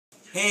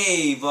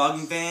Hey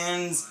vlogging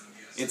fans,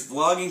 it's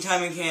vlogging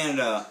time in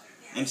Canada,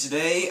 and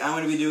today I'm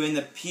going to be doing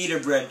the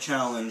pita bread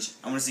challenge.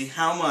 I'm going to see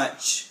how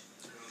much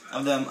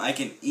of them I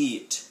can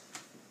eat,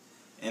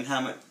 and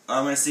how much,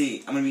 I'm going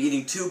to be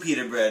eating 2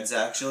 pita breads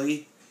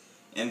actually,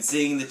 and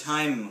seeing the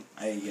time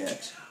I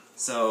get.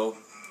 So,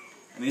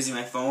 I'm using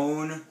my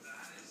phone,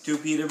 2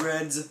 pita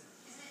breads,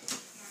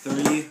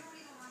 3,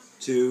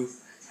 2,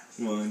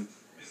 1,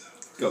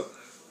 go.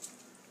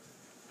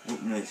 Oh,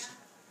 nice.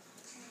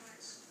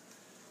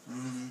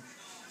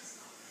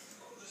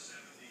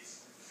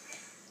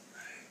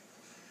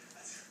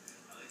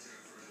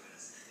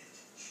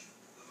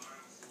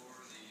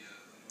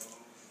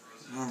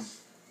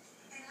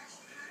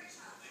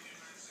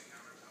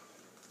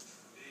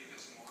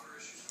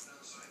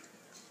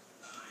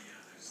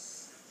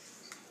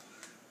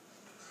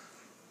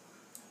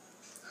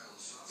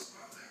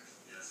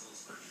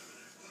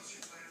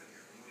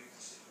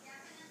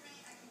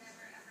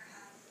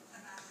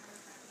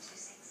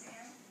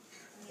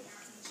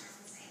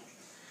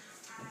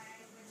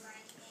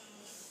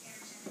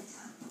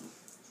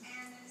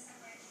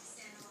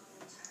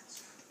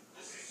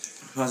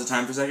 Pause the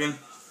time for a second.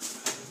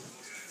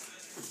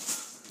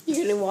 You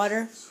getting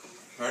water?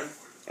 Pardon?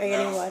 Are you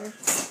getting water?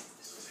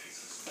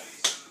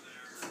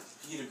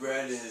 Pita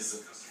bread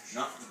is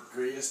not the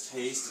greatest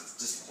taste, it's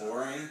just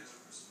boring.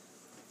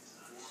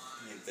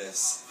 Need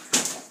this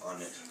on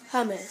it.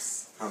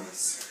 Hummus.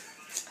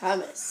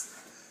 Hummus.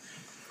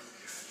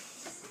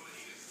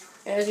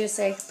 I was gonna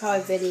say,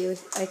 probably video.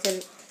 I could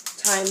have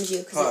timed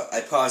you.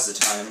 I paused the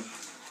time.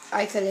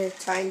 I could have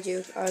timed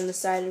you on the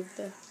side of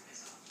the...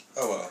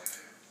 Oh well.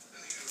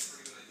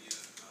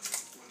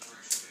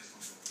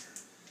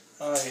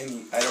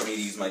 I don't need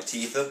to use my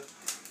teeth.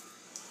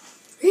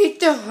 Eat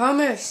the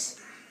hummus!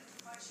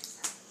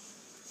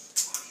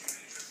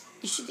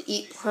 You should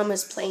eat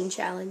hummus plain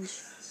challenge.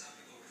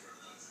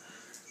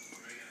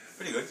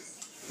 Pretty good.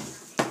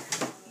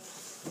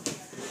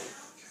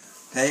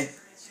 Hey,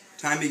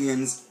 time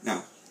begins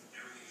now.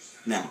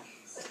 Now.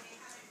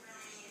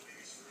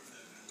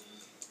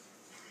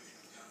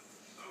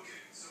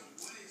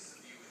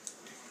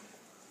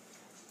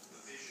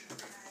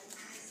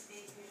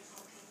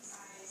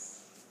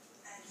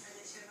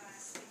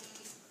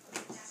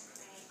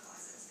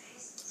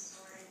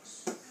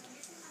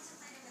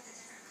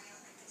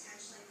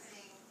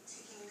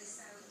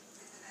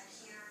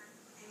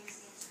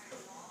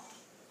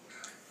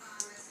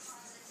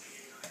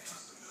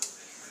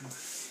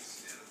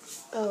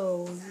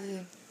 Oh,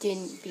 you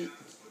didn't beat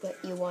what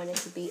you wanted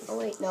to beat. Oh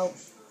wait, no.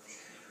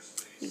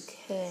 You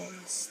can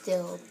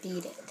still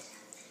beat it.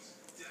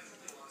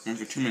 And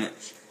for 2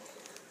 minutes.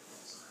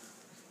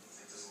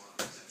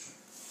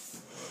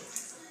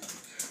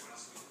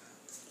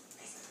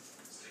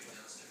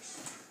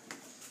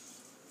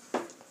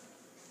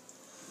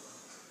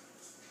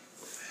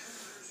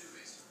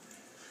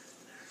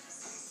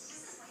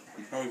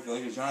 You probably feel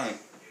like you're trying.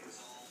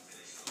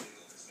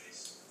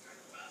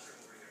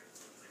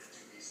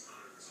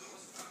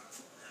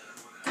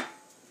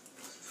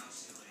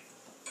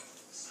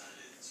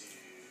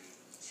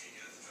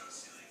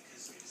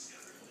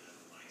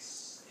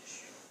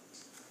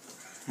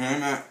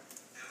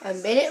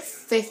 I'm minute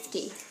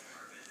 50.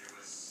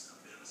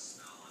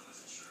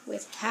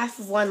 With half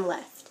of one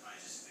left.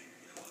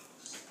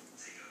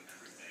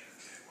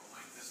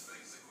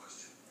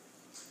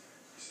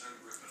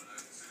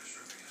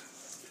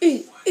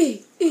 Eat.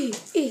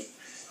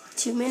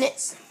 2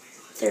 minutes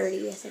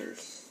 30, I think.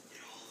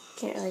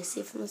 Can't really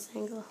see from this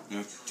angle.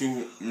 No,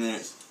 2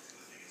 minutes,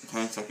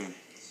 10 seconds.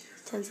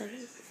 10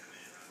 seconds.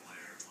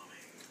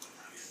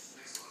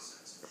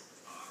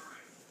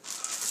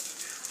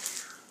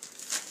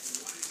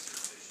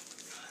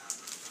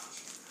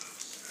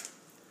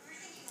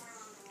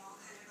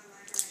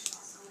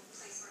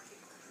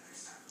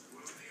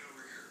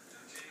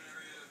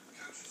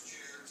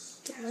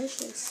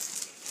 Delicious.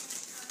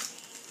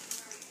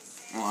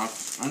 Well, I'm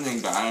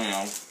thinking that, I don't know.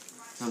 I'm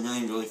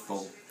feeling really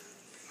full.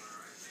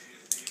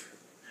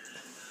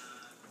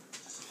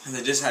 And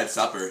I just had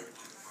supper.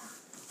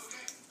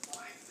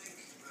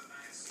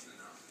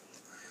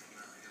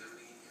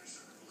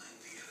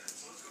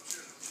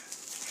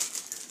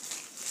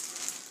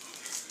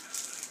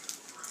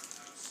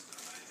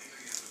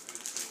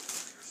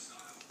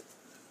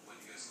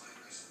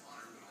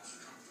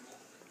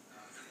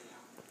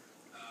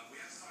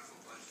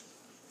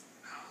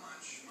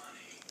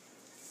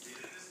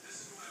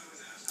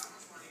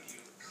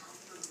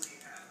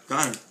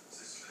 Done.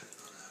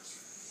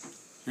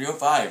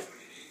 3:05.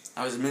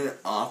 I was a minute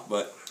off,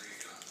 but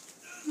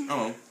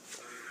oh,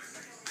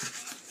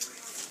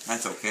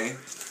 that's okay.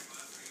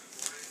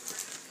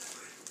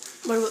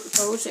 What about the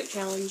pogo stick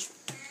challenge?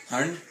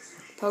 Pardon?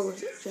 Pogo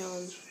stick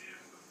challenge.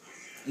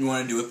 You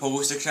want to do a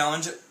pogo stick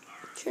challenge?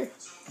 Sure.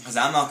 Because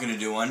I'm not going to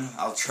do one.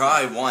 I'll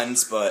try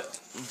once, but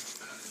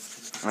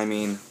I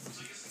mean,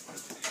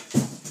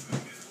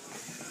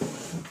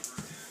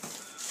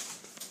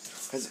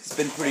 because it's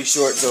been pretty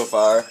short so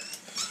far.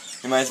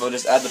 You might as well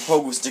just add the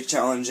pogo stick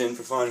challenge in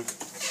for fun.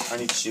 I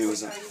need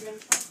shoes.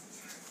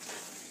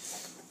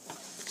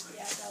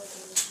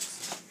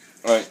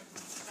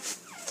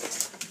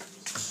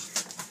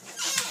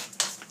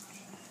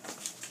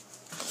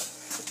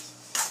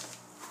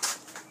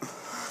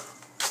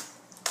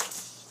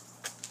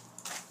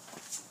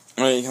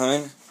 Alright, you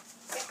coming?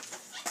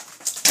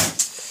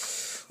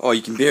 Oh,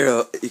 you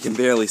can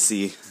barely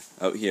see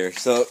out here.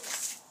 So,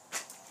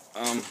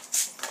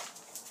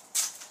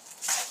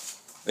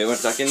 wait 1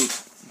 second.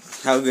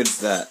 How good is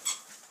that?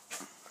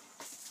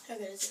 How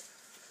good is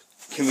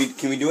it?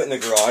 Can we do it in the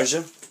garage?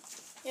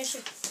 Yeah,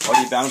 sure.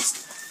 Oh, you bounced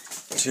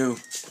too. Oh,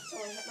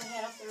 I got my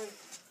head off the roof.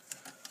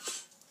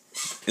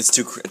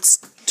 It's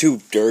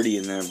too dirty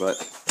in there, but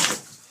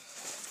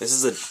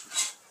this is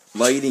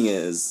lighting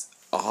is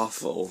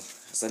awful.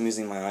 Because I'm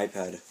using my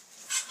iPad.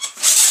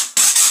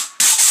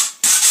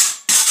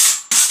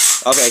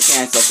 Okay,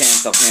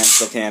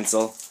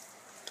 cancel.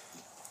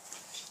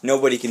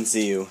 Nobody can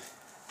see you.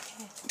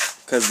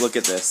 Because look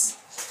at this.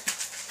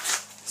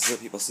 This is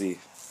what people see.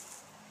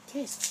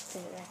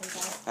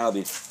 I'll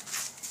be.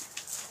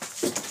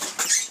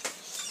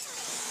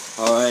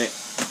 Alright.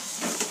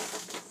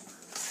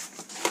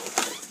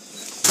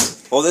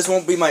 Well, this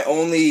won't be my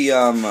only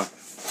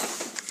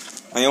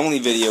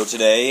video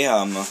today.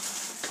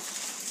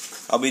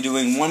 I'll be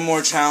doing one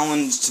more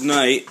challenge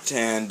tonight,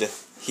 and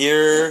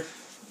here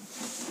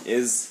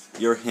is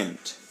your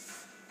hint.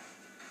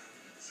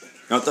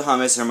 Not the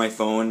hummus or my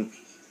phone.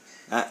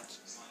 That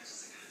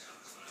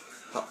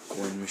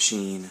popcorn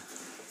machine.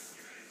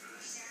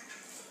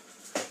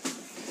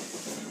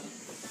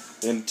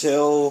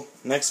 Until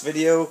next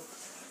video,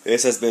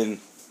 this has been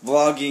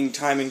Vlogging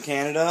Time in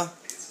Canada.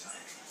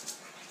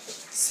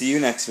 See you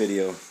next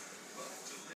video.